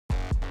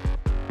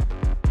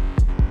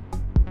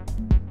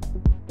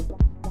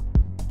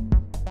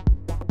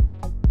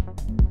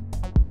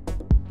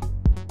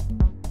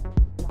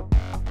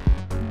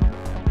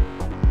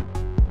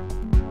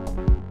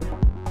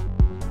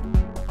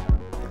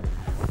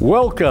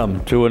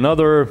Welcome to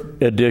another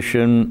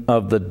edition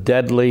of the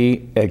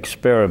Deadly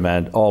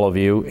Experiment, all of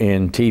you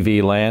in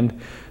TV land.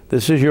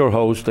 This is your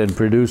host and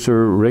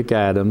producer, Rick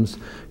Adams,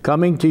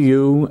 coming to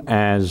you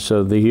as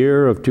the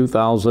year of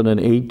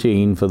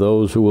 2018 for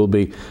those who will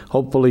be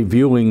hopefully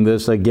viewing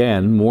this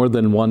again more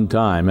than one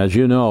time. As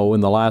you know, in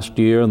the last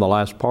year, in the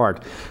last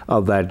part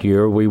of that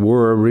year, we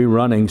were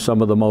rerunning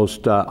some of the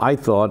most, I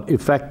thought,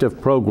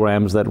 effective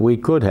programs that we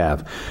could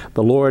have.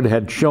 The Lord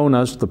had shown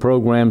us the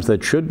programs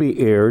that should be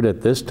aired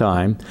at this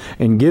time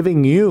and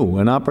giving you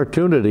an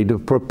opportunity to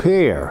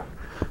prepare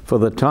for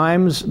the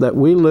times that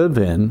we live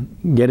in,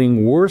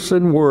 getting worse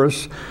and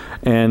worse,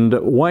 and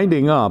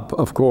winding up,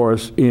 of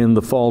course, in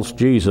the false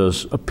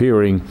Jesus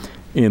appearing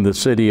in the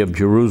city of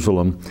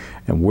Jerusalem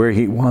and where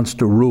he wants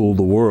to rule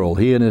the world,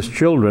 he and his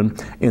children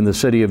in the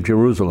city of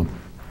Jerusalem.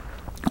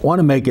 I want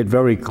to make it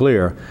very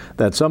clear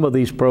that some of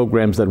these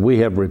programs that we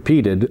have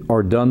repeated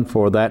are done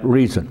for that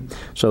reason,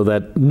 so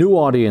that new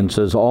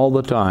audiences all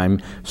the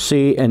time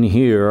see and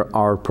hear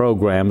our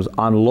programs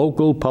on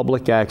local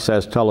public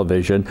access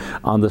television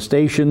on the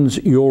stations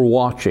you're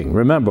watching.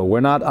 Remember,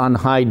 we're not on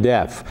high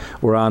def,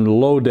 we're on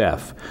low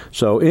def.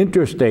 So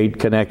interstate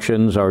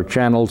connections are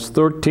channels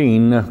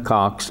 13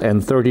 Cox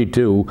and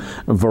 32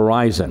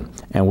 Verizon.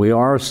 And we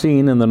are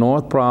seen in the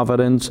North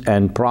Providence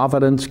and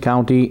Providence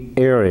County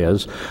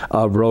areas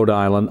of Rhode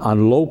Island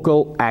on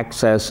local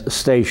access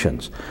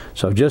stations.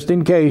 So just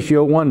in case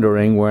you're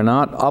wondering, we're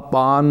not up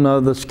on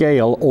the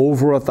scale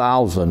over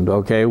 1,000,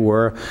 okay?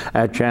 We're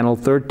at channel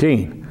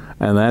 13,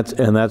 and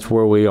that's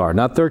where we are.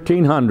 Not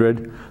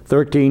 1,300,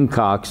 13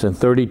 Cox and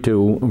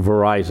 32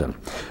 Verizon.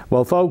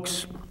 Well,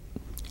 folks,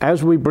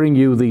 as we bring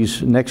you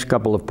these next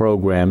couple of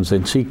programs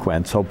in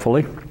sequence,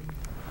 hopefully,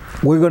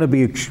 we're going to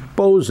be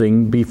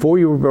exposing before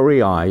your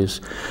very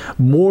eyes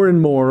more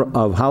and more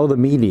of how the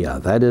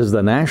media, that is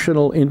the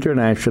national,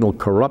 international,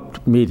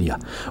 corrupt media,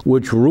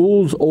 which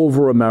rules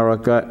over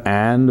America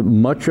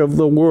and much of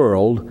the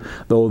world,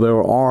 though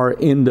there are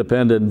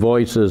independent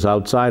voices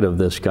outside of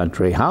this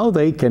country, how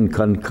they can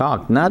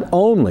concoct, not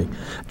only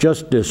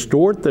just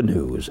distort the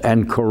news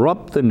and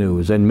corrupt the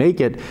news and make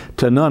it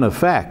to none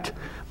effect,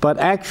 but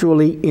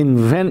actually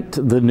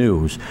invent the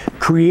news,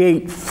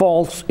 create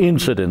false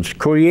incidents,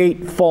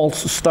 create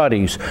false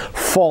studies,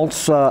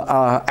 false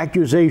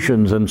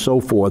accusations, and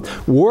so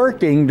forth,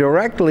 working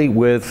directly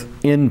with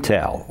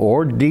intel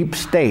or deep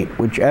state,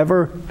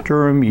 whichever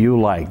term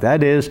you like.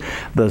 That is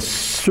the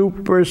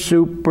super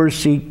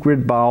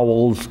secret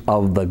bowels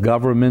of the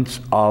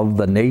governments of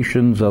the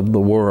nations of the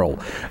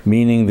world,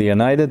 meaning the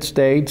United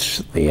States,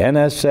 the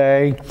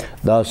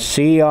NSA, the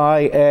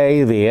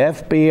CIA, the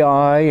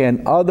FBI,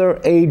 and other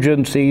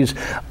agencies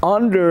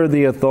under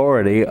the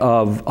authority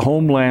of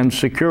Homeland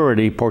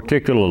Security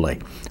particularly.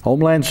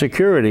 Homeland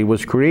Security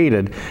was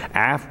created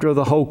after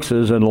the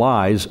hoaxes and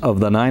lies of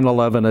the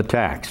 9/11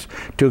 attacks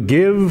to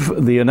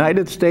give the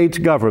United States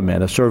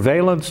government a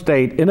surveillance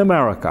state in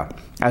America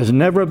as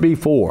never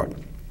before,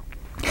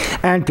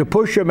 and to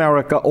push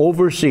America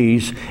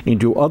overseas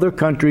into other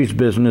countries'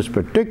 business,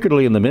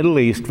 particularly in the Middle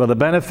East, for the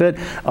benefit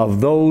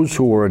of those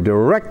who were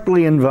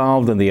directly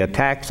involved in the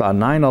attacks on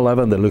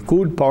 9/11, the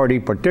Likud party,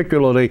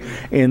 particularly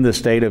in the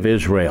state of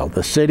Israel,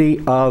 the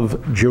city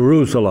of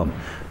Jerusalem.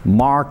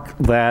 Mark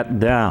that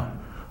down.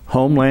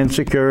 Homeland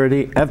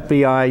Security,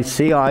 FBI,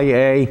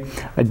 CIA,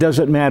 it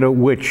doesn't matter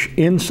which,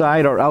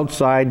 inside or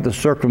outside the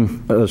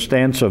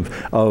circumstance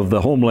of the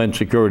Homeland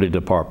Security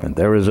Department.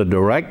 There is a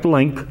direct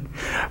link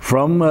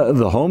from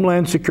the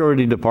Homeland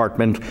Security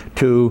Department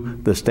to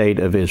the state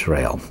of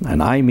Israel.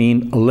 And I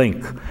mean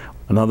link.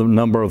 Another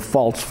number of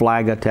false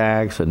flag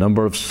attacks, a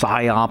number of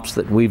psyops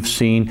that we've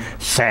seen.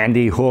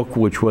 Sandy Hook,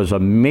 which was a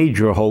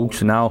major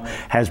hoax, now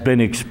has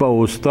been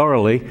exposed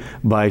thoroughly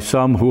by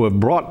some who have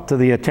brought to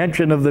the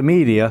attention of the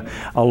media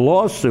a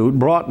lawsuit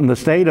brought in the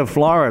state of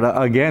Florida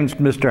against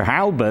Mr.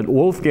 Halbert,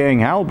 Wolfgang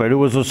Halbert, who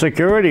was a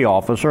security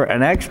officer,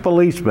 an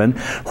ex-policeman,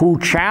 who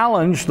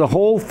challenged the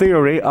whole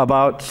theory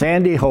about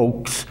Sandy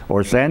Hoax,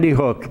 or Sandy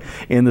Hook,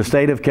 in the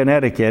state of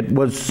Connecticut,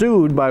 was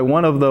sued by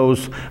one of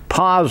those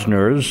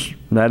Posners,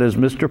 that is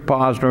Mr.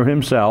 Posner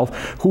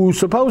himself, who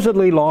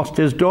supposedly lost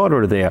his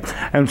daughter there.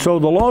 And so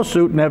the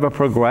lawsuit never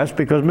progressed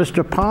because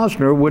Mr.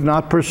 Posner would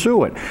not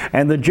pursue it.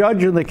 And the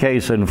judge in the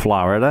case in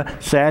Florida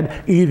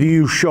said, either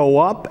you show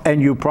up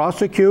and you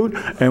prosecute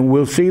and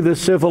we'll see the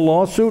civil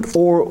lawsuit,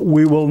 or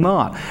we will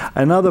not.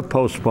 Another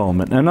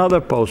postponement, another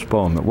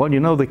postponement. Well,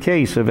 you know, the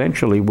case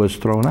eventually was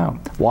thrown out.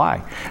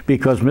 Why?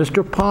 Because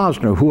Mr.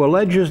 Posner, who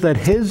alleges that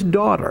his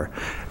daughter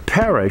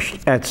perished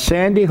at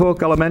Sandy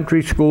Hook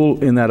Elementary School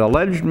in that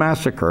alleged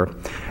massacre,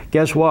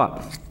 guess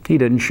what? He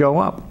didn't show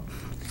up.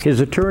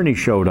 His attorney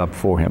showed up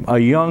for him, a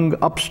young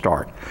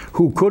upstart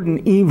who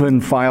couldn't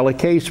even file a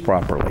case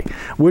properly,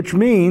 which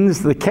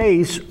means the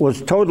case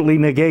was totally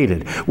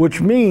negated, which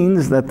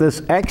means that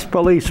this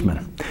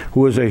ex-policeman,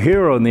 who was a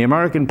hero in the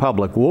American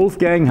public,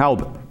 Wolfgang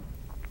Halbert,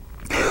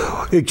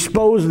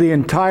 exposed the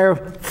entire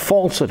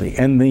falsity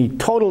and the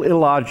total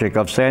illogic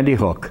of Sandy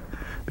Hook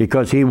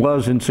because he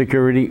was in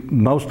security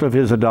most of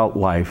his adult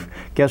life.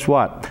 Guess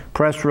what?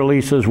 press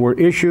releases were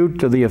issued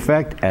to the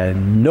effect,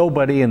 and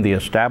nobody in the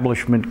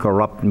establishment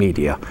corrupt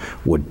media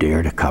would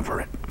dare to cover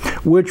it.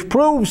 Which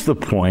proves the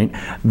point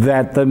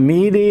that the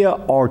media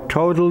are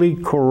totally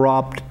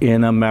corrupt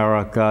in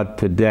America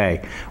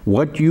today.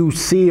 What you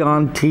see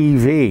on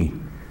TV,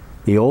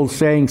 the old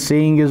saying,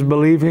 seeing is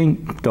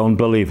believing, don't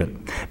believe it.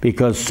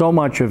 Because so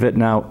much of it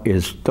now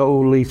is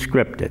totally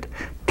scripted,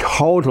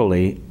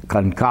 totally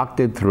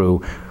concocted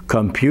through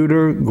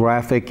computer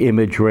graphic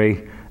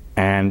imagery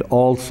and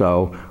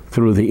also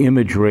through the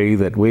imagery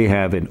that we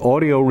have in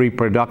audio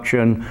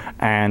reproduction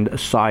and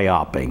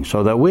psyoping.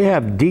 So that we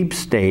have deep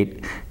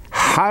state,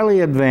 highly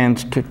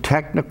advanced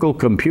technical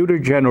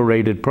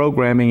computer-generated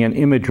programming and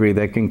imagery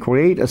that can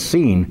create a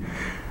scene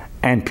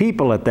and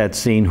people at that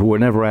scene who were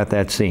never at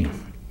that scene.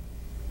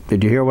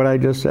 Did you hear what I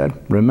just said?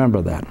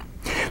 Remember that.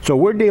 So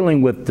we're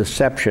dealing with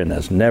deception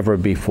as never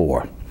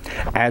before.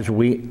 As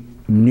we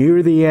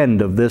near the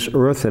end of this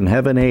earth and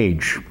heaven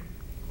age,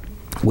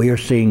 we are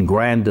seeing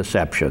grand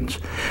deceptions.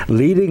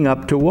 Leading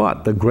up to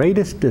what? The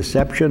greatest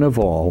deception of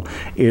all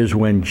is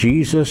when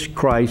Jesus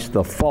Christ,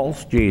 the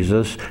false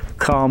Jesus,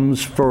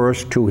 comes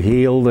first to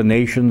heal the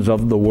nations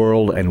of the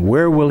world. And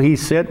where will he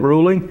sit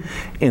ruling?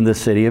 In the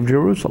city of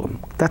Jerusalem.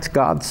 That's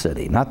God's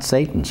city, not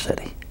Satan's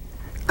city.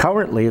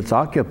 Currently, it's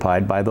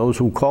occupied by those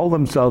who call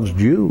themselves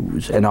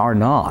Jews and are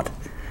not,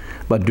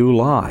 but do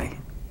lie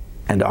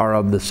and are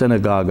of the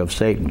synagogue of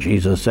Satan.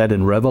 Jesus said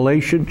in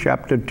Revelation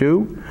chapter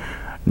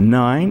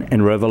 2:9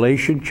 and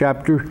Revelation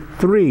chapter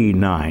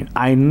 3:9,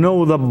 I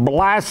know the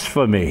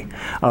blasphemy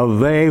of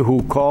they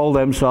who call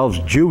themselves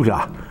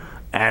Judah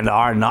and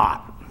are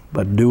not,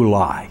 but do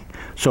lie.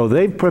 So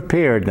they've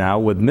prepared now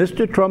with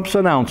Mr. Trump's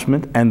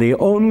announcement and the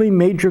only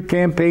major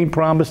campaign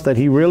promise that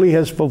he really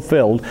has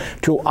fulfilled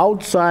to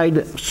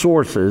outside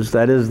sources,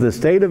 that is the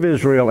state of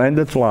Israel and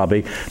its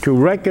lobby, to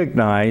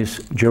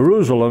recognize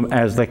Jerusalem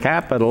as the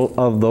capital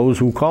of those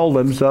who call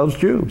themselves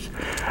Jews,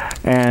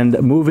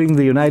 and moving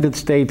the United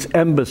States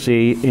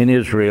Embassy in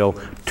Israel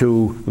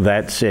to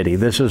that city.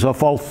 This is a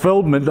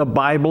fulfillment of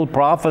Bible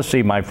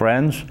prophecy, my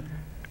friends.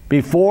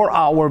 Before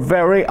our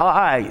very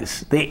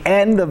eyes, the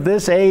end of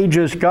this age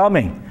is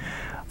coming.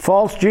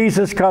 False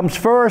Jesus comes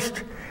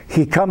first.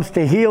 He comes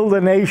to heal the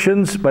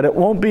nations, but it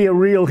won't be a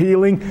real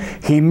healing.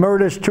 He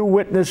murders two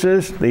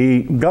witnesses.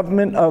 The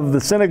government of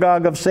the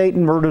synagogue of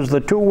Satan murders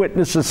the two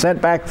witnesses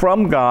sent back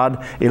from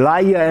God,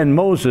 Elijah and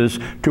Moses,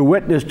 to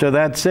witness to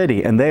that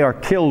city, and they are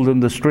killed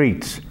in the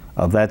streets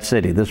of that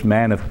city, this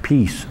man of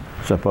peace,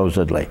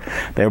 supposedly.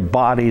 Their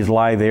bodies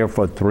lie there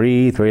for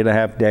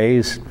 3.5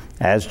 days,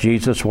 as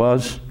Jesus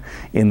was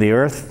in the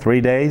earth, 3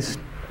 days.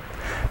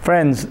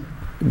 Friends,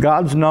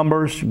 God's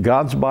numbers,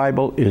 God's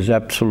Bible is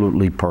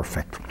absolutely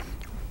perfect.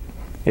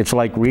 It's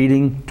like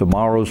reading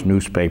tomorrow's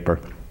newspaper.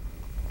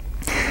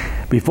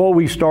 Before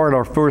we start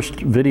our first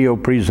video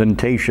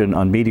presentation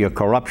on media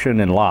corruption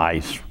and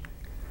lies,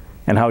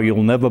 and how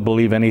you'll never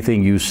believe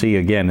anything you see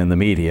again in the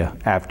media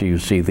after you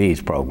see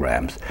these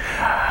programs.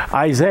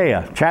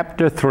 Isaiah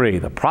chapter 3,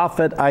 the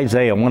prophet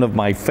Isaiah, one of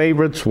my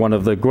favorites, one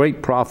of the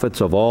great prophets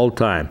of all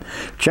time.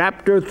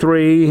 Chapter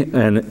 3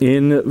 and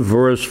in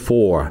verse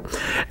 4.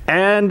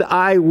 And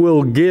I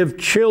will give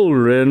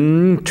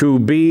children to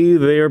be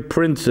their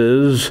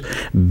princes,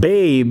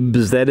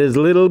 babes, that is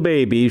little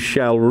babies,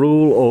 shall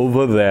rule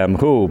over them.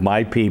 Who?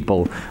 My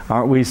people.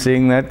 Aren't we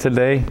seeing that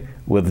today?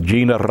 With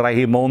Gina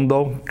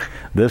Raimondo,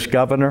 this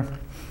governor,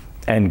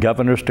 and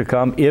governors to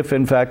come, if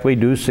in fact we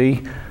do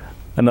see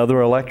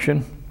another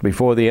election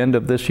before the end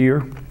of this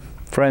year.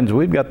 Friends,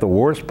 we've got the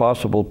worst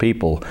possible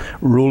people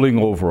ruling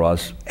over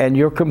us, and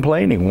you're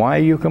complaining. Why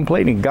are you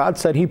complaining? God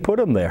said He put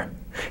them there.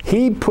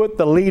 He put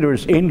the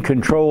leaders in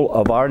control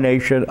of our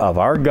nation, of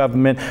our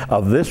government,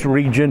 of this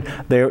region.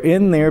 They're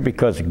in there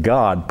because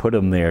God put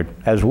them there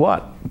as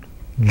what?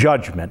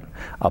 Judgment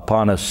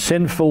upon a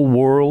sinful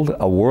world,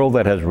 a world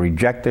that has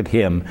rejected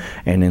Him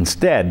and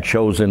instead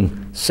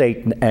chosen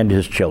Satan and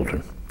his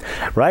children.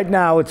 Right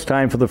now, it's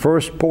time for the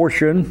first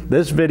portion,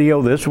 this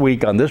video this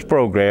week on this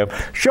program,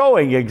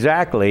 showing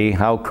exactly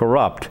how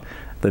corrupt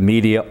the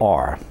media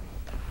are.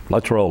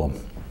 Let's roll them.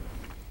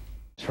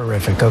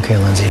 Terrific. Okay,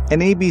 Lindsay.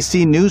 An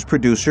ABC News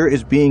producer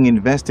is being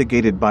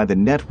investigated by the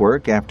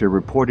network after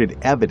reported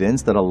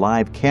evidence that a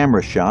live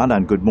camera shot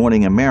on Good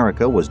Morning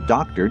America was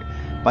doctored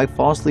by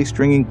falsely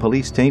stringing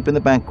police tape in the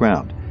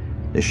background.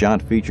 The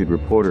shot featured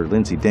reporter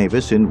Lindsay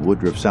Davis in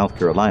Woodruff, South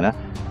Carolina,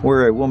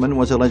 where a woman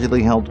was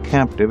allegedly held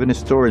captive in a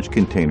storage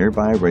container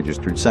by a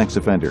registered sex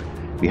offender.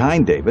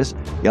 Behind Davis,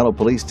 yellow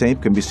police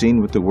tape can be seen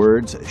with the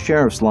words,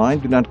 "Sheriff's Line,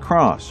 do not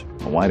cross."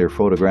 A wider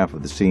photograph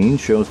of the scene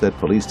shows that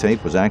police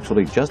tape was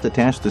actually just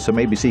attached to some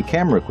ABC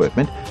camera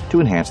equipment to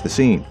enhance the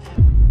scene.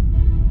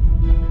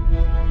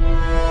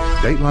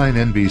 Dateline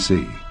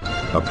NBC,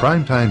 a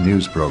primetime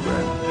news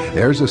program,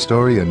 airs a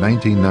story in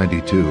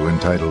 1992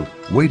 entitled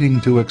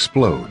Waiting to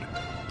Explode.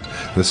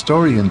 The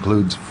story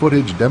includes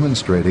footage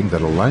demonstrating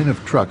that a line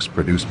of trucks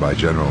produced by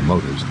General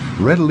Motors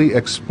readily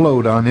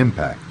explode on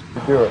impact.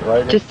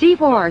 To see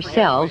for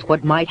ourselves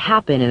what might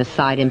happen in a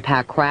side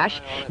impact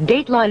crash,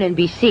 Dateline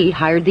NBC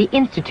hired the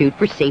Institute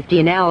for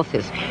Safety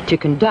Analysis to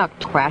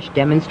conduct crash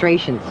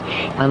demonstrations.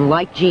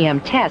 Unlike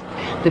GM tests,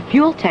 the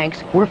fuel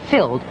tanks were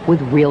filled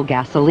with real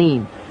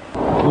gasoline.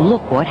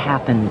 Look what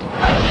happened.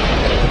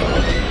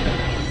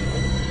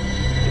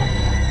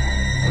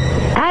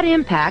 At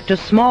impact, a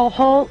small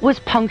hole was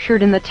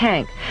punctured in the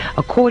tank.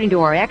 According to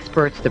our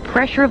experts, the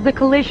pressure of the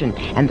collision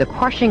and the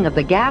crushing of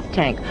the gas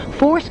tank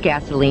forced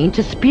gasoline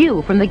to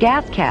spew from the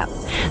gas cap.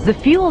 The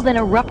fuel then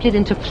erupted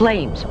into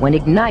flames when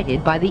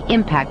ignited by the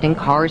impacting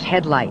car's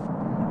headlight.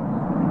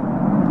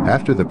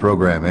 After the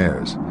program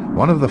airs,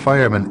 one of the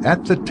firemen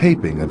at the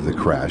taping of the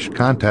crash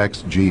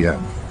contacts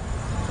GM.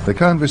 The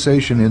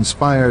conversation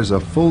inspires a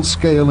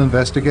full-scale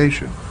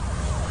investigation.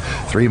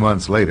 3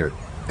 months later,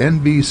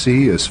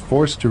 NBC is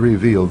forced to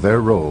reveal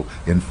their role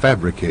in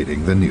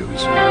fabricating the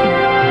news.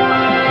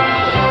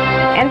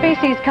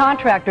 NBC's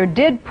contractor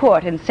did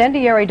put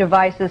incendiary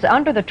devices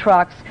under the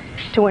trucks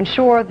to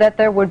ensure that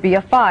there would be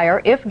a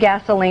fire if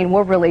gasoline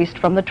were released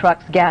from the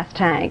truck's gas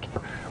tank.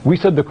 We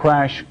said the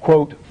crash,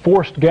 quote,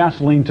 forced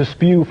gasoline to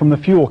spew from the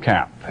fuel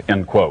cap,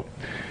 end quote.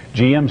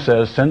 GM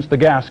says since the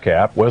gas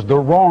cap was the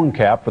wrong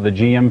cap for the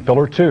GM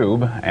filler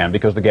tube, and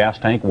because the gas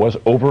tank was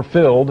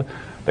overfilled,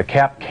 the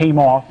cap came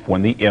off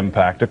when the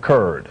impact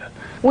occurred.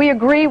 We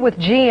agree with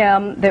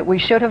GM that we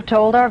should have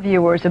told our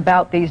viewers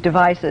about these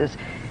devices.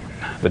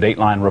 The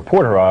Dateline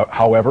reporter,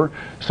 however,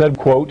 said,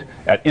 quote,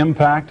 at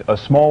impact, a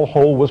small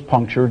hole was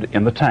punctured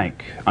in the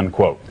tank,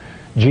 unquote.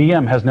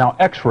 GM has now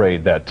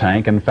x-rayed that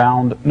tank and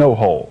found no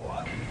hole.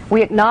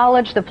 We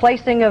acknowledge the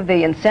placing of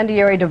the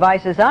incendiary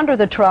devices under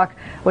the truck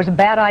was a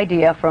bad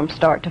idea from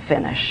start to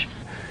finish.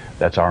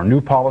 That's our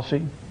new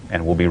policy,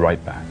 and we'll be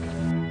right back.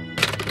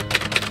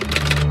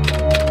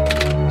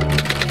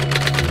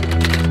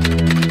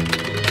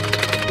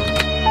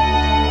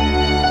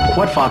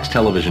 What Fox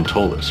Television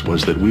told us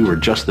was that we were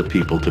just the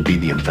people to be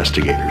the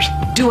investigators.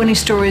 Do any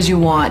stories you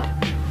want,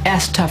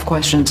 ask tough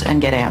questions,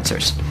 and get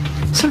answers.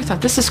 So we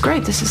thought, this is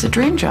great, this is a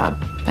dream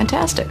job.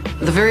 Fantastic.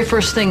 The very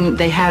first thing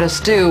they had us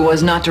do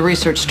was not to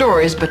research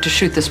stories, but to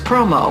shoot this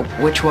promo,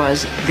 which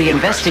was The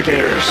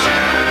Investigators.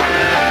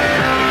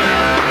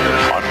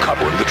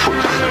 Uncovering the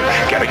truth,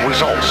 getting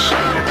results,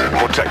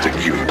 protecting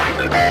you.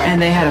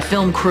 And they had a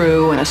film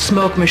crew and a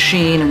smoke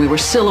machine, and we were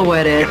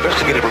silhouetted.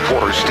 Investigative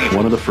reporter Steve.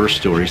 One of the first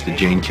stories that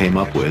Jane came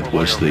up with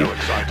was the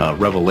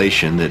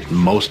revelation that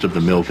most of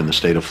the milk in the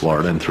state of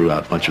Florida and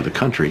throughout much of the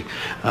country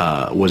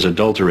was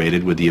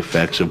adulterated with the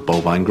effects of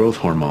bovine growth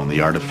hormone,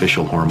 the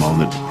artificial hormone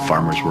that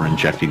farmers were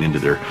injecting into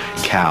their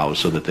cows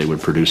so that they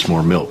would produce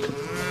more milk.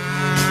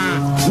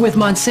 With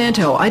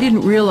Monsanto, I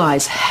didn't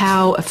realize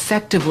how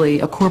effectively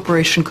a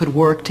corporation could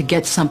work to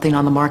get something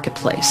on the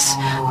marketplace.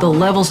 The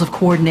levels of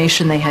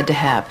coordination they had to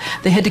have.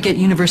 They had to get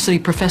university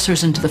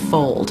professors into the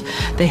fold.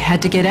 They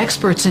had to get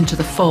experts into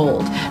the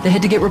fold. They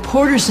had to get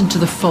reporters into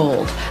the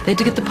fold. They had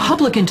to get the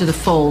public into the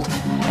fold.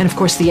 And of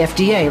course the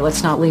FDA,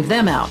 let's not leave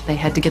them out. They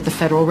had to get the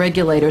federal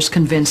regulators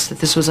convinced that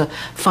this was a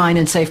fine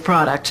and safe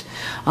product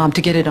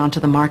to get it onto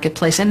the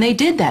marketplace. And they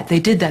did that.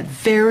 They did that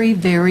very,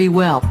 very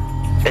well.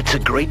 It's a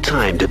great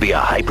time to be a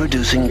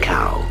high-producing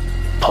cow.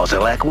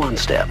 Posilac One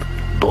Step,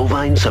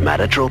 bovine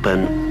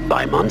somatotropin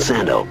by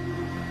Monsanto.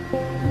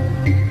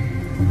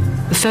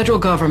 The federal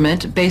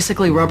government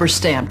basically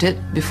rubber-stamped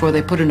it before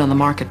they put it on the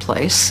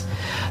marketplace.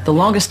 The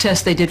longest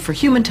test they did for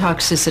human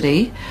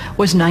toxicity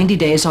was 90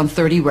 days on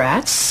 30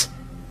 rats.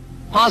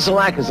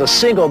 Posilac is the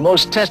single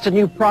most tested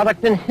new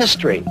product in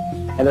history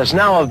and is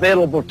now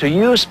available to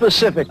you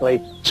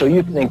specifically so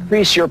you can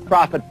increase your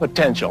profit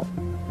potential.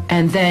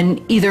 And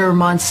then either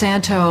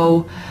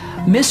Monsanto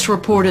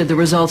misreported the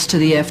results to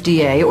the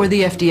FDA, or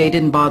the FDA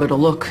didn't bother to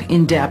look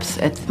in depth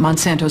at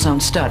Monsanto's own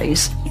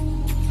studies.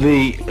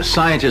 The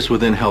scientists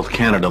within Health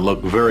Canada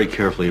looked very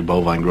carefully at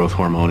bovine growth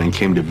hormone and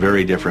came to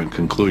very different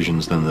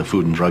conclusions than the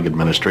Food and Drug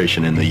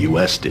Administration in the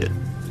U.S. did.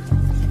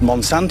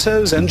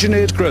 Monsanto's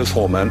engineered growth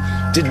hormone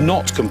did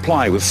not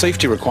comply with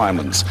safety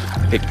requirements.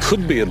 It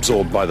could be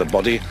absorbed by the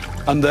body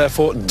and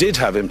therefore did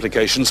have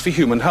implications for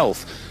human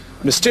health.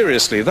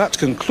 Mysteriously, that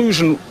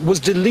conclusion was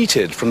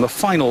deleted from the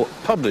final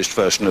published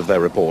version of their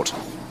report.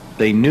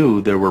 They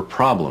knew there were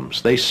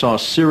problems. They saw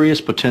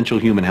serious potential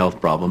human health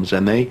problems,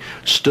 and they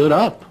stood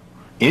up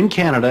in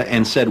Canada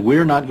and said,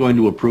 we're not going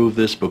to approve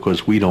this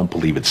because we don't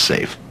believe it's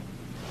safe.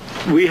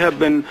 We have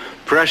been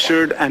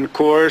pressured and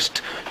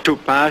coerced to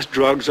pass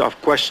drugs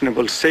of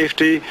questionable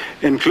safety,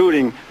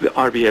 including the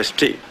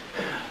RBST.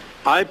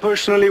 I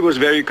personally was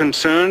very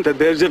concerned that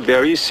there's a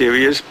very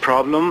serious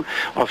problem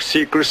of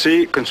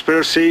secrecy,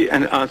 conspiracy,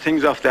 and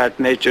things of that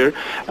nature,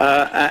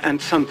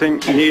 and something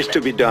needs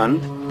to be done.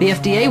 The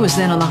FDA was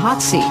then on the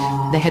hot seat.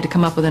 They had to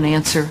come up with an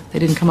answer. They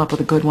didn't come up with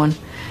a good one,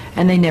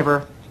 and they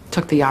never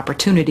took the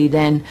opportunity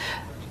then.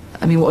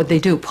 I mean, what would they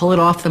do? Pull it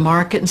off the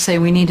market and say,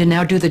 we need to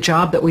now do the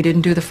job that we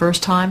didn't do the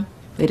first time?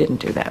 They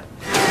didn't do that.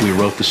 We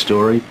wrote the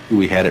story.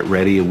 We had it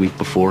ready a week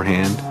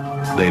beforehand.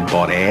 They'd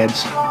bought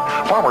ads.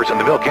 Farmers in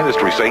the milk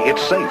industry say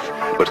it's safe,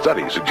 but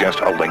studies suggest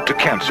a link to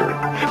cancer.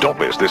 Don't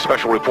miss this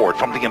special report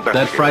from the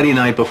investigator. That Friday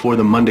night before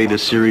the Monday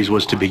this series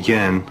was to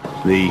begin,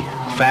 the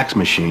fax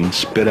machine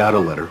spit out a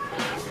letter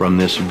from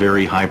this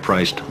very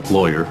high-priced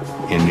lawyer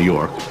in New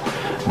York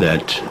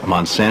that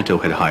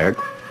Monsanto had hired.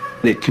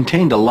 It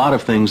contained a lot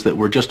of things that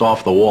were just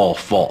off-the-wall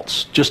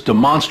false, just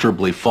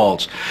demonstrably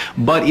false.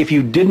 But if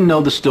you didn't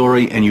know the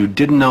story and you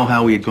didn't know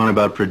how he had gone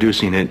about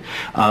producing it,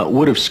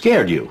 would have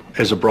scared you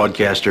as a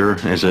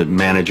broadcaster, as a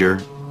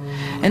manager.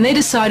 And they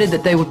decided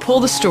that they would pull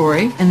the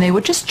story and they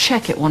would just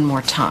check it one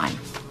more time.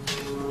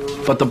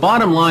 But the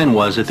bottom line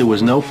was that there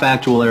was no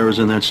factual errors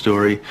in that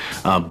story.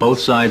 Both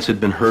sides had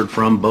been heard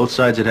from. Both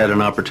sides had had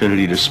an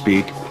opportunity to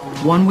speak.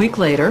 1 week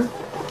later,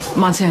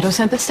 Monsanto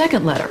sent the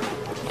second letter.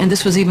 And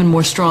this was even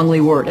more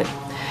strongly worded.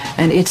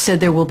 And it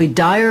said there will be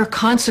dire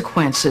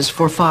consequences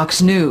for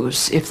Fox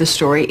News if the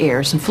story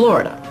airs in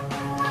Florida.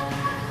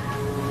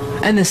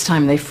 And this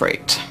time they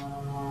freaked.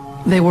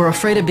 They were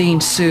afraid of being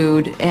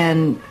sued,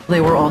 and they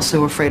were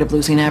also afraid of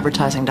losing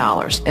advertising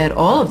dollars at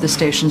all of the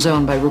stations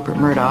owned by Rupert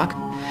Murdoch.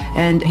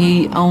 And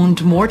he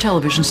owned more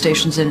television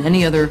stations than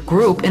any other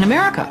group in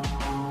America.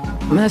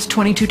 I mean, that's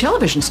 22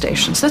 television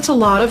stations. That's a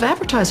lot of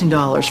advertising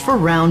dollars for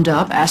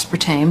Roundup,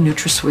 aspartame,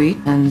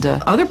 NutraSweet, and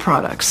other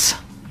products.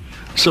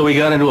 So we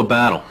got into a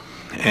battle.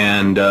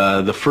 And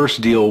the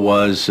first deal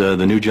was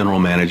the new general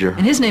manager.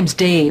 And his name's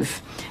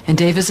Dave. And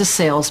Dave is a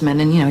salesman,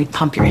 and, you know, he'd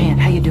pump your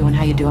hand. How you doing?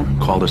 How you doing?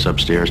 Called us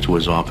upstairs to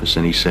his office,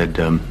 and he said,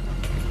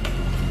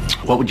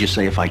 what would you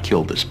say if I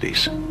killed this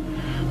piece?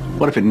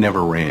 What if it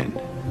never ran?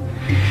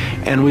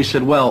 And we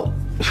said, well,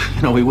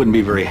 you know, we wouldn't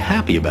be very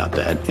happy about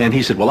that. And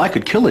he said, well, I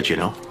could kill it, you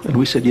know. And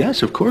we said,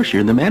 yes, of course,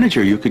 you're the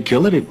manager. You could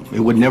kill it.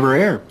 It would never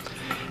air.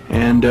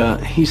 And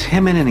he's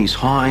hemming and he's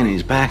hawing and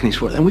he's back and he's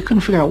forth. And we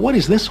couldn't figure out, what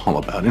is this all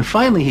about? And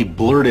finally he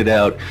blurted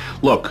out,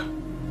 look,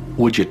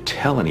 would you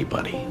tell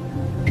anybody?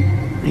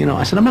 You know,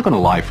 I said, I'm not going to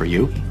lie for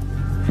you.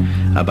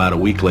 About a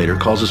week later,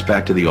 calls us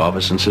back to the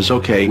office and says,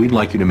 okay, we'd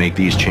like you to make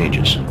these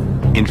changes.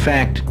 In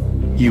fact,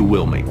 you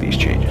will make these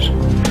changes.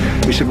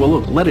 We said, well,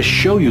 look, let us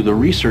show you the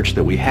research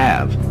that we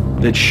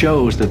have that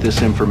shows that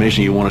this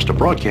information you want us to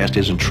broadcast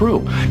isn't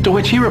true. To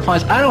which he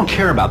replies, I don't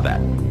care about that.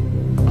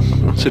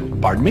 I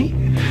said, pardon me?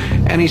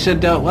 And he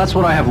said, well, that's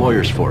what I have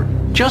lawyers for.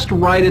 Just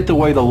write it the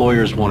way the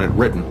lawyers want it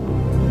written.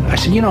 I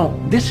said, you know,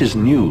 this is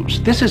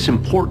news. This is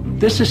important.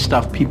 This is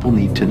stuff people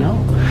need to know.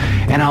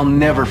 And I'll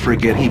never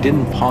forget, he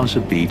didn't pause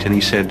a beat, and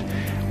he said,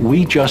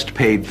 we just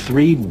paid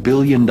 $3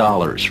 billion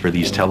for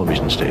these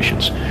television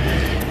stations.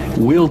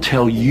 We'll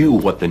tell you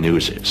what the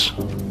news is.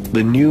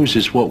 The news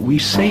is what we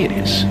say it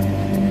is.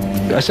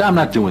 I said, I'm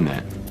not doing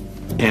that.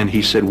 And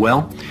he said,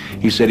 well,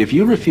 he said, if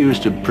you refuse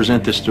to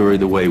present this story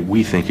the way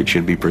we think it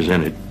should be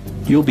presented,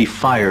 you'll be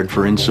fired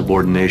for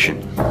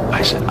insubordination.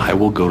 I said, I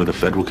will go to the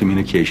Federal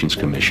Communications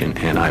Commission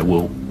and I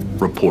will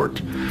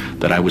report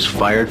that I was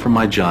fired from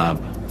my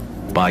job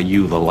by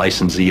you, the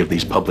licensee of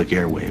these public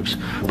airwaves,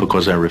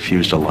 because I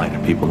refused to lie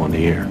to people on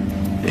the air.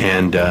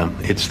 And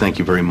it's thank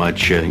you very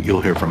much.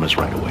 You'll hear from us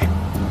right away.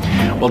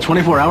 Well,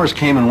 24 hours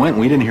came and went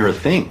and we didn't hear a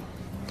thing.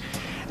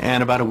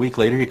 And about a week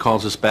later, he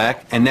calls us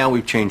back, and now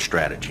we've changed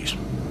strategies.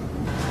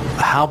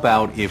 How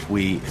about if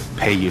we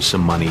pay you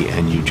some money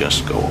and you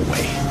just go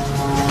away?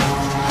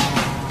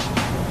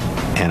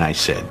 And I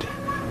said,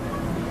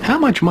 how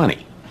much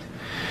money?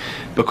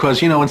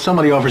 Because, you know, when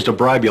somebody offers to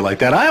bribe you like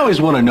that, I always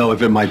want to know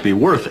if it might be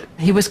worth it.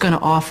 He was going to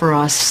offer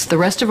us the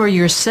rest of our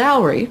year's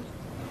salary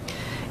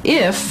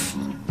if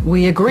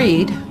we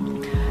agreed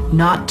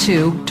not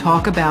to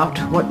talk about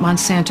what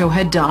Monsanto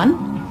had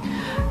done,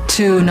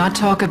 to not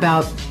talk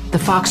about the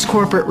Fox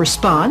corporate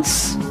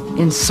response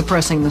in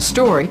suppressing the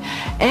story,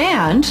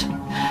 and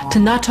to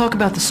not talk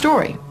about the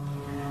story.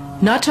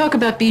 Not talk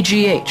about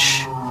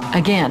BGH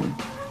again,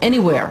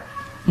 anywhere.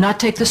 Not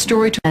take the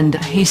story to... And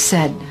he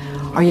said,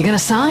 are you going to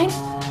sign?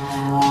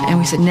 And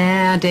we said,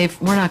 nah,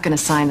 Dave, we're not going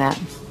to sign that.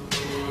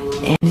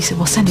 And he said,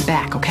 well, send it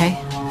back, okay?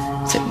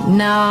 I said,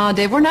 no,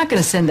 Dave, we're not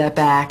going to send that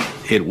back.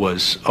 It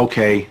was,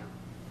 okay,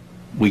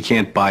 we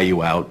can't buy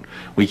you out.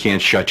 We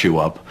can't shut you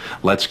up.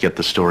 Let's get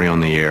the story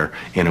on the air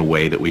in a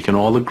way that we can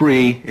all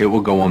agree it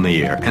will go on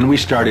the air. And we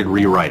started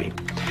rewriting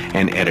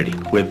and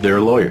editing with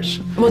their lawyers.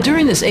 Well,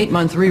 during this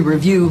 8-month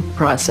re-review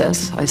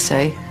process, I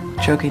say,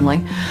 jokingly,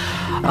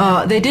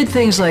 they did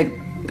things like,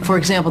 for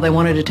example, they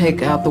wanted to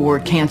take out the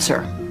word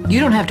cancer. You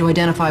don't have to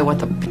identify what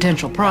the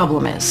potential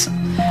problem is,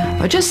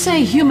 but just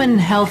say human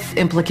health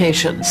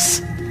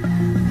implications.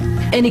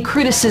 Any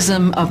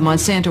criticism of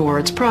Monsanto or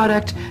its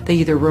product, they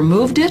either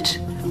removed it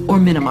or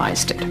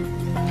minimized it.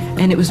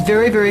 And it was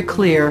very, very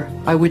clear,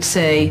 I would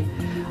say,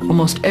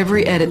 almost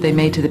every edit they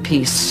made to the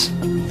piece,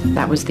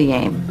 that was the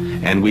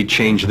aim. And we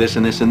changed this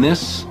and this and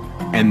this,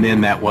 and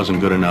then that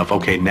wasn't good enough.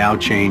 Okay, now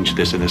change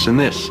this and this and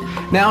this.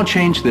 Now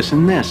change this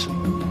and this.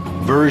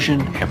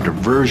 Version after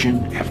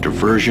version after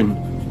version,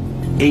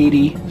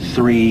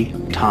 83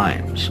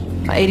 times.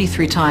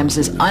 83 times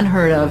is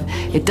unheard of.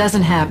 It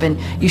doesn't happen.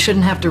 You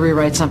shouldn't have to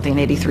rewrite something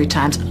 83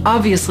 times.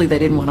 Obviously, they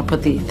didn't want to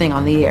put the thing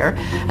on the air,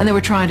 and they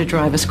were trying to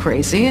drive us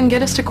crazy and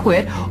get us to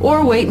quit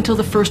or wait until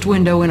the first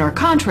window in our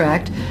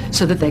contract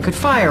so that they could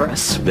fire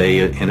us. They,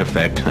 in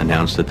effect,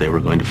 announced that they were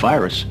going to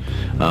fire us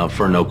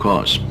for no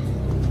cause.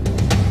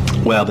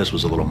 Well, this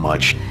was a little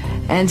much.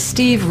 And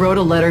Steve wrote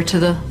a letter to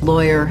the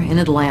lawyer in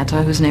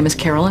Atlanta, whose name is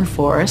Carolyn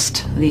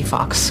Forrest, the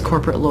Fox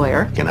corporate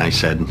lawyer. And I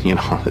said, you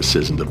know, this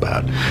isn't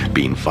about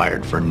being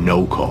fired for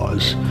no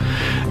cause.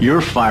 You're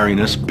firing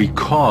us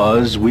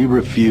because we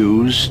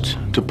refused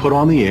to put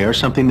on the air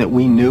something that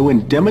we knew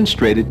and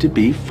demonstrated to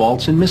be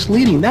false and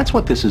misleading. That's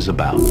what this is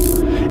about.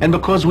 And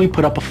because we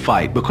put up a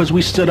fight, because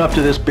we stood up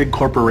to this big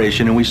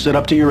corporation, and we stood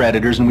up to your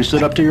editors, and we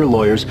stood up to your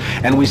lawyers,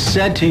 and we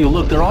said to you,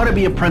 look, there ought to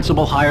be a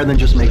principle higher than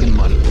just making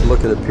money.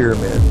 Look at a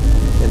pyramid.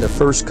 In the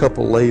first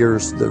couple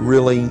layers, the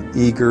really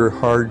eager,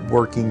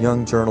 hard-working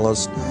young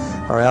journalists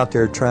are out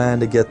there trying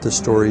to get the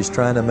stories,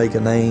 trying to make a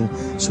name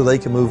so they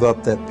can move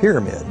up that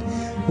pyramid.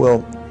 Well,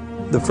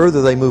 the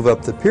further they move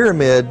up the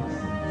pyramid,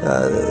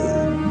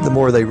 the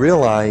more they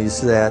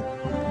realize that,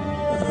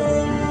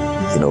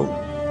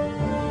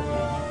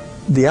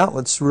 the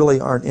outlets really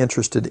aren't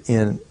interested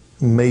in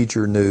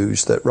major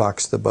news that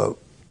rocks the boat.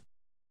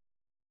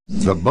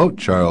 The boat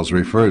Charles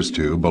refers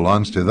to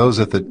belongs to those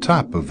at the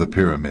top of the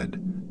pyramid,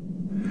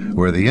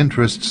 where the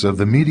interests of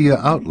the media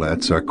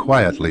outlets are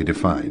quietly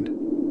defined.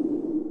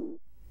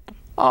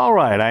 All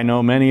right, I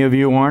know many of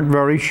you aren't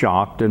very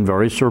shocked and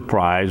very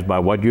surprised by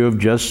what you have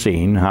just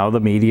seen, how the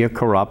media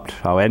corrupt,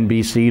 how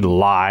NBC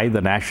lied,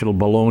 the national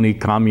baloney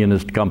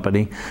communist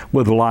company,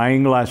 with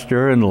Lying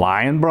Lester and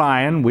Lying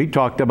Brian. We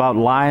talked about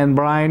Lying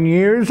Brian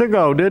years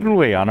ago, didn't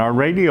we, on our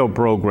radio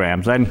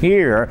programs? And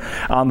here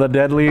on The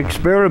Deadly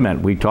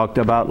Experiment, we talked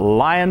about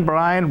Lying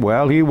Brian.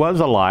 Well, he was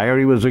a liar,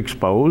 he was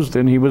exposed,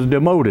 and he was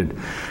demoted.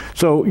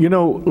 So,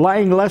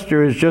 Lying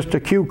Lester is just a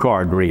cue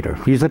card reader.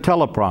 He's a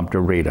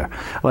teleprompter reader,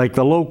 like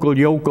the local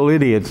yokel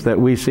idiots that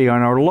we see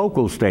on our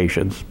local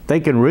stations. They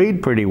can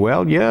read pretty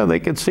well, yeah, they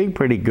can see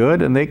pretty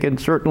good, and they can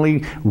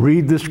certainly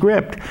read the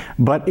script.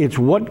 But it's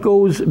what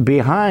goes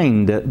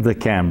behind the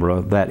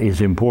camera that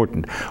is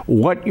important.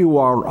 What you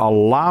are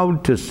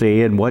allowed to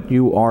see and what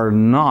you are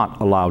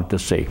not allowed to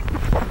see.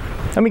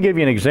 Let me give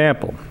you an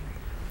example.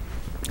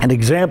 An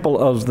example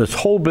of this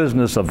whole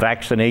business of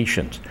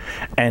vaccinations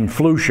and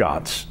flu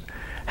shots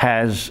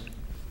has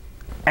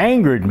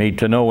angered me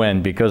to no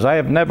end, because I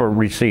have never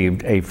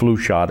received a flu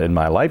shot in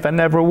my life and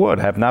never would,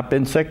 have not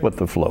been sick with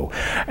the flu.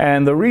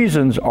 And the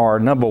reasons are,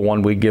 number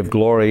one, we give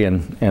glory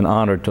and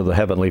honor to the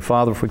Heavenly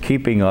Father for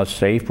keeping us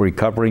safe,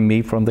 recovering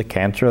me from the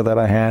cancer that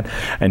I had,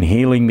 and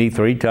healing me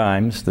 3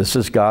 times. This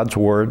is God's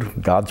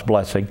word, God's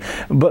blessing.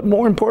 But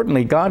more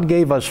importantly, God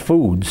gave us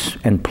foods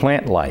and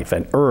plant life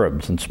and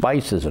herbs and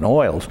spices and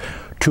oils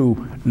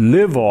to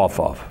live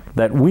off of,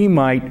 that we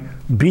might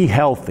be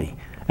healthy.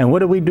 And what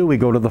do? We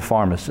go to the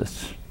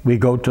pharmacists. We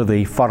go to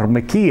the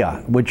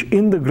pharmakia, which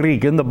in the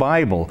Greek, in the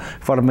Bible,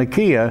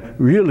 pharmakia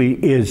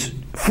really is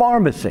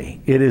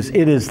pharmacy. It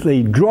is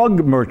the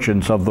drug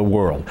merchants of the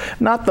world,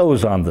 not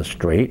those on the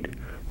street.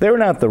 They're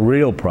not the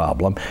real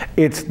problem.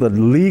 It's the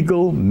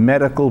legal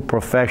medical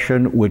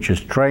profession, which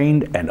is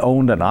trained and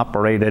owned and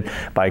operated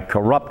by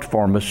corrupt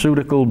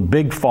pharmaceutical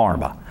big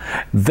pharma.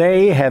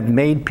 They have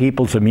made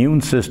people's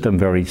immune system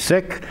very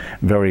sick,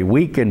 very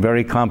weak, and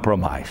very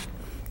compromised.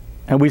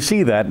 And we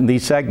see that in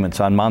these segments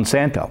on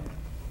Monsanto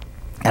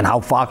and how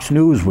Fox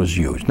News was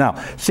used. Now,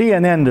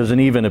 CNN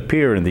doesn't even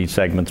appear in these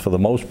segments for the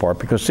most part,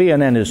 because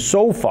CNN is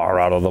so far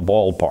out of the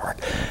ballpark.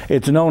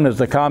 It's known as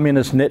the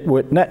Communist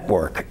Nitwit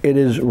Network. It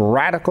is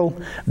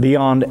radical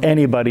beyond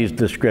anybody's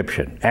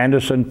description.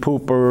 Anderson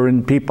Cooper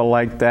and people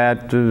like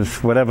that,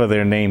 whatever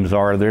their names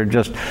are, they're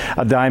just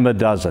a dime a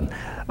dozen.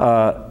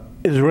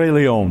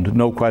 Israeli-owned,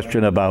 no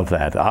question about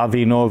that.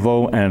 Avi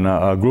Novo and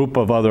a group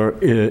of other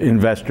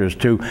investors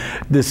to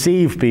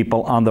deceive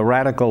people on the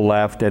radical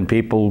left and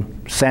people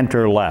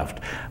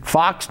center-left.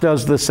 Fox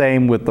does the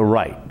same with the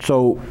right.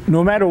 So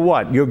no matter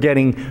what, you're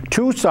getting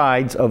 2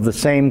 sides of the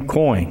same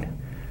coin.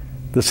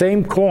 The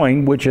same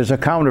coin, which is a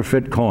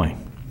counterfeit coin.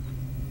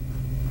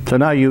 So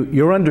now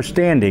you're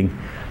understanding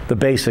the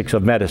basics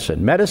of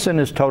medicine. Medicine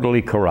is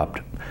totally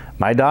corrupt.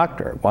 My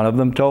doctor, one of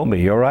them told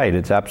me, you're right,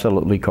 it's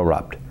absolutely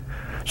corrupt.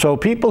 So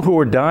people who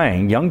are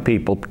dying, young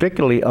people,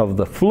 particularly of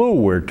the flu,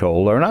 we're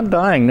told, are not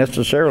dying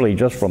necessarily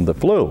just from the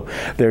flu.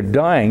 They're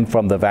dying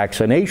from the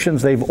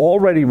vaccinations they've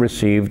already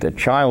received at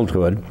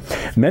childhood.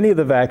 Many of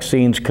the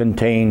vaccines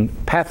contain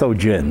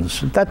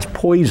pathogens, that's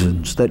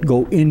poisons that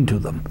go into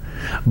them,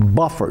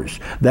 buffers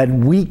that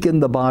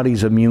weaken the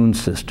body's immune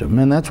system.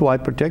 And that's why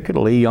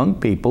particularly young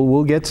people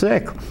will get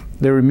sick.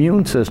 Their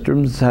immune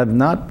systems have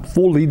not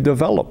fully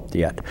developed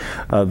yet.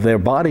 Their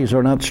bodies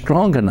are not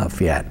strong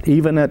enough yet,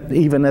 even at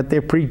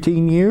their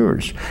preteen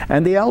years,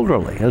 and the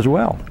elderly as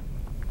well.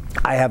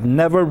 I have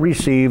never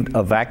received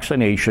a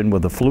vaccination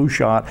with a flu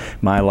shot in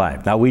my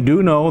life. Now, we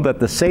do know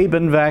that the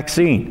Sabin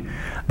vaccine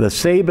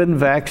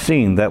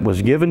that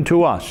was given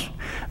to us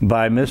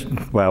by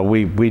well,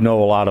 we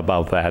know a lot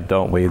about that,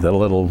 don't we? The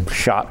little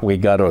shot we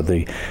got, or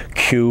the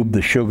cube,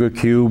 the sugar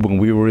cube, when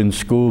we were in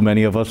school,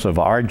 many of us of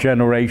our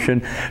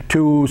generation,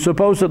 to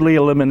supposedly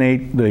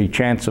eliminate the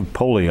chance of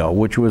polio,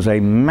 which was a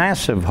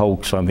massive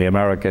hoax on the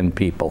American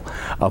people.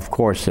 Of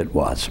course it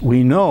was.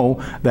 We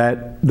know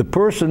that the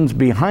persons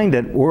behind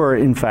it were,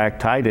 in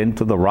fact, tied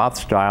into the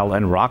Rothschild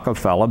and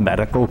Rockefeller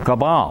medical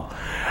cabal.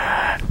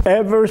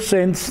 Ever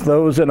since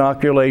those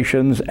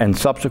inoculations and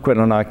subsequent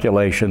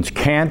inoculations,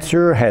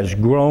 cancer has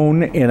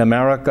grown in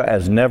America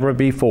as never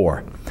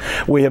before.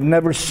 We have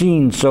never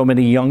seen so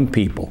many young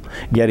people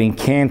getting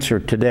cancer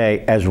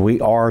today as we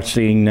are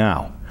seeing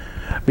now.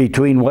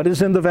 Between what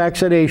is in the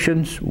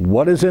vaccinations,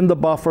 what is in the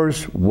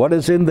buffers, what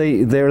is in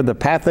the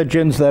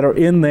pathogens that are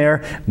in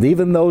there,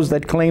 even those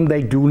that claim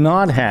they do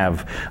not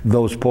have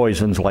those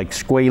poisons like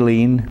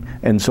squalene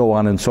and so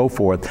on and so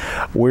forth,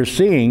 we're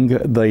seeing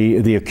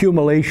the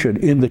accumulation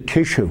in the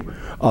tissue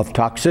of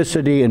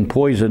toxicity and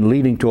poison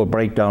leading to a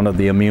breakdown of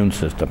the immune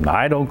system. Now,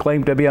 I don't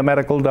claim to be a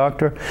medical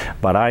doctor,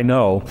 but I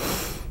know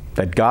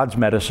that God's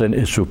medicine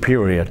is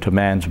superior to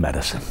man's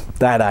medicine.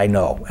 That I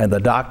know, and the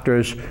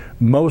doctors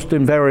most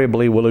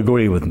invariably will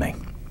agree with me.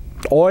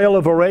 Oil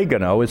of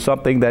oregano is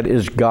something that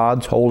is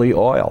God's holy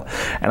oil.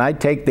 And I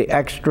take the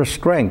extra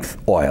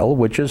strength oil,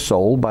 which is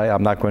sold by,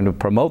 I'm not going to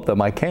promote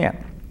them, I can't.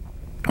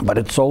 But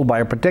it's sold by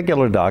a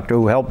particular doctor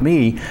who helped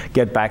me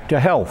get back to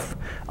health.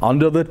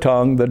 Under the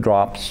tongue, the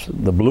drops,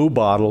 the blue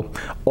bottle,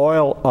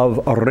 oil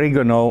of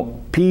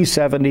oregano,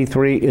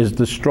 P73 is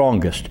the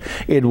strongest.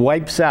 It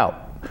wipes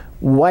out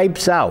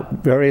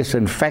various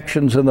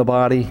infections in the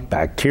body,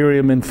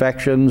 bacterium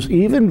infections,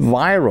 even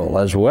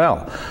viral as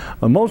well.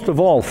 And most of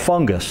all,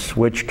 fungus,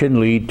 which can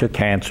lead to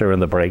cancer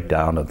and the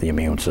breakdown of the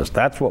immune system.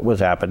 That's what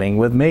was happening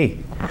with me.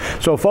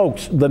 So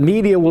folks, the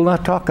media will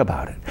not talk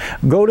about it.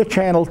 Go to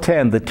Channel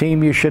 10, the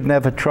team you should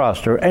never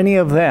trust, or any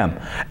of them,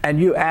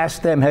 and you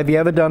ask them, have you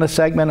ever done a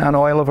segment on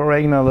oil of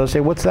oregano? They'll say,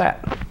 what's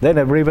that? They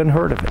never even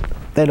heard of it.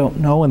 They don't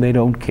know and they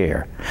don't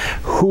care.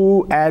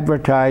 Who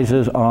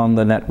advertises on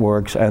the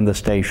networks and the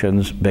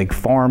stations? Big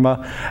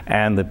pharma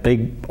and the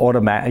big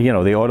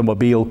the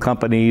automobile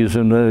companies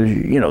and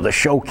the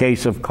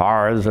showcase of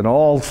cars and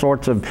all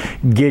sorts of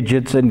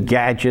gadgets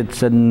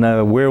and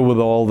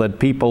wherewithal that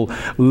people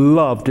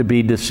love to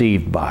be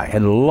deceived by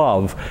and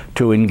love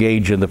to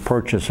engage in the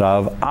purchase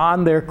of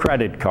on their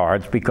credit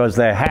cards because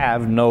they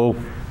have no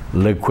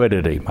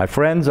liquidity. My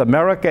friends,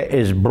 America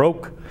is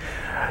broke.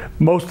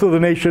 Most of the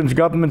nation's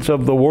governments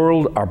of the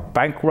world are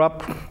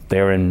bankrupt.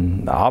 They're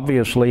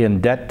obviously in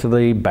debt to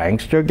the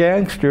bankster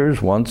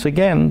gangsters, once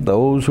again,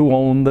 those who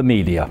own the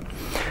media.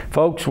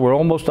 Folks, we're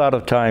almost out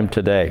of time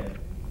today.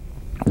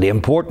 The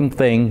important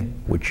thing,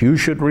 which you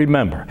should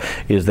remember,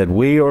 is that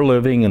we are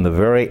living in the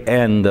very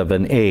end of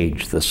an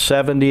age, the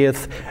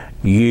 70th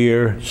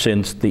year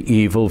since the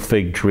evil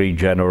fig tree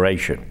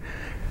generation.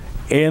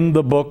 In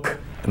the book,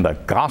 in the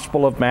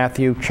Gospel of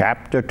Matthew,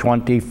 chapter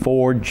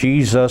 24,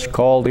 Jesus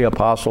called the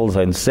apostles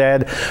and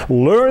said,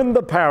 learn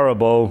the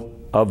parable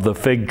of the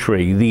fig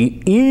tree,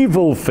 the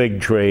evil fig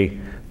tree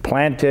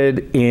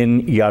planted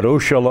in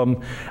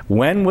Jerusalem.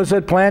 When was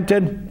it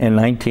planted? In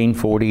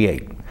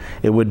 1948.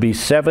 It would be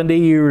 70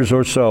 years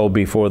or so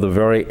before the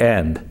very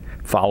end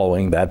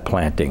following that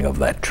planting of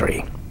that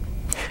tree.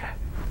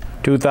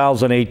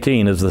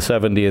 2018 is the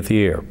 70th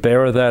year.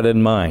 Bear that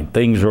in mind.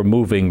 Things are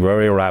moving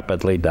very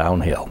rapidly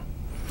downhill.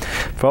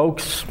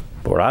 Folks,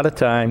 we're out of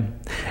time.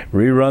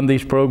 Rerun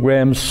these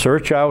programs,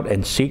 search out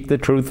and seek the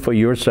truth for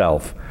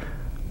yourself.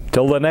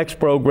 Till the next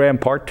program,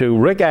 part 2,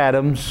 Rick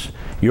Adams,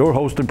 your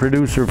host and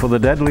producer for The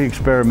Deadly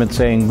Experiment,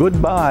 saying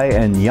goodbye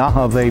and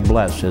Yahweh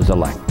bless his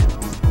elect.